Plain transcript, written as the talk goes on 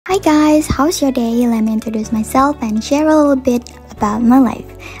Hi guys, how's your day? Let me introduce myself and share a little bit about my life.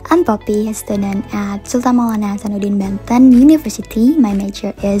 I'm Poppy, a student at Sultan Maulana Hasanuddin Banten University. My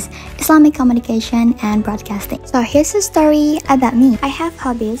major is Islamic Communication and Broadcasting. So here's a story about me. I have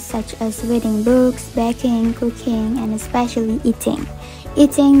hobbies such as reading books, baking, cooking, and especially eating.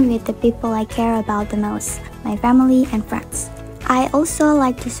 Eating with the people I care about the most, my family and friends. I also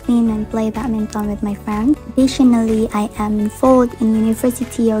like to swim and play badminton with my friends. Additionally, I am involved in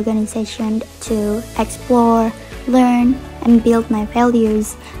university organization to explore, learn, and build my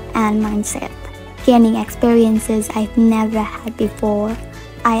values and mindset, gaining experiences I've never had before.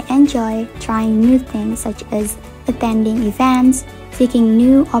 I enjoy trying new things such as attending events, seeking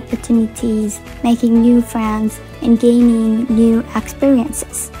new opportunities, making new friends, and gaining new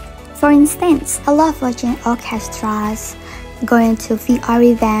experiences. For instance, I love watching orchestras, going to VR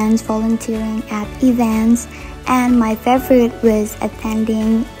events, volunteering at events, and my favorite was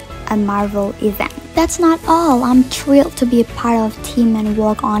attending a Marvel event. That's not all. I'm thrilled to be a part of a team and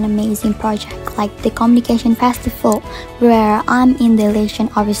work on amazing projects like the Communication Festival, where I'm in the Relation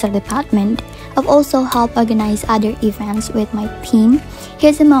Officer department. I've also helped organize other events with my team.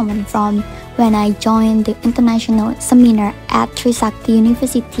 Here's a moment from when I joined the international seminar at Trisakti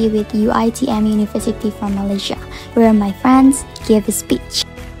University with UiTM University from Malaysia, where my friends gave a speech.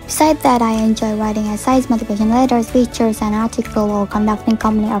 Besides that, I enjoy writing essays, motivation letters, features, and articles, or conducting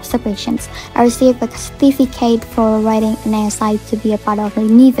company observations. I received a certificate for writing an essay to be a part of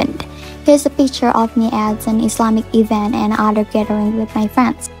an event. Here's a picture of me at an Islamic event and other gatherings with my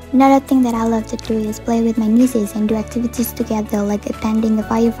friends. Another thing that I love to do is play with my nieces and do activities together like attending a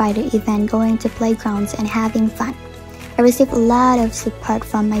firefighter event, going to playgrounds, and having fun. I receive a lot of support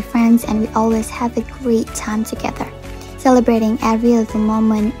from my friends and we always have a great time together, celebrating every little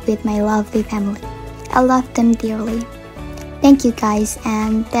moment with my lovely family. I love them dearly. Thank you guys,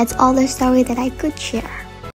 and that's all the story that I could share.